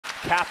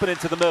Kapanen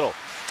to the middle.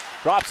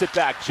 Drops it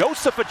back.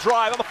 Joseph a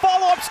drive on the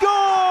follow-up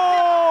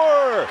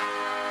score!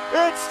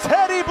 It's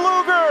Teddy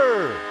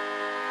Blueger!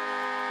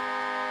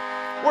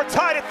 We're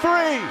tied at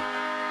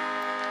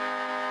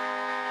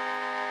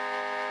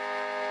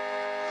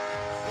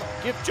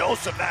 3. Give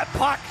Joseph that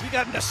puck. He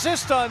got an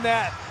assist on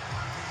that.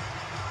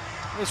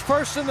 His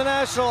first in the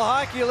National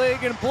Hockey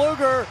League, and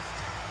Blueger,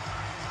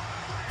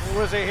 who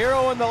was a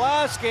hero in the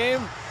last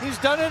game, he's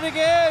done it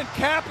again.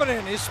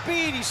 Kapanen, his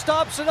speed, he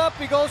stops it up,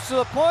 he goes to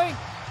the point,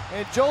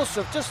 and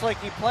Joseph, just like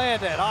he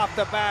planned it, off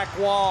the back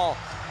wall.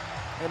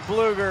 And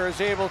Blueger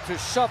is able to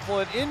shuffle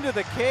it into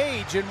the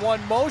cage in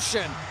one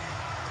motion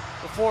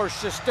before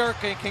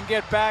Shesterkin can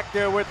get back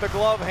there with the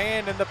glove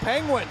hand, and the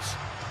Penguins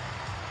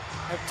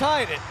have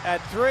tied it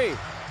at 3.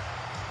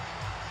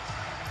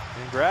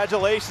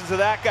 Congratulations to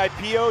that guy,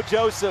 P.O.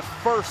 Joseph,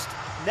 first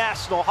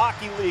National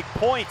Hockey League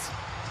point.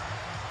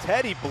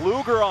 Teddy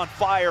Blueger on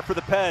fire for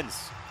the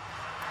Pens.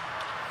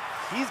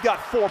 He's got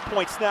 4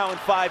 points now in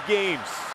 5 games.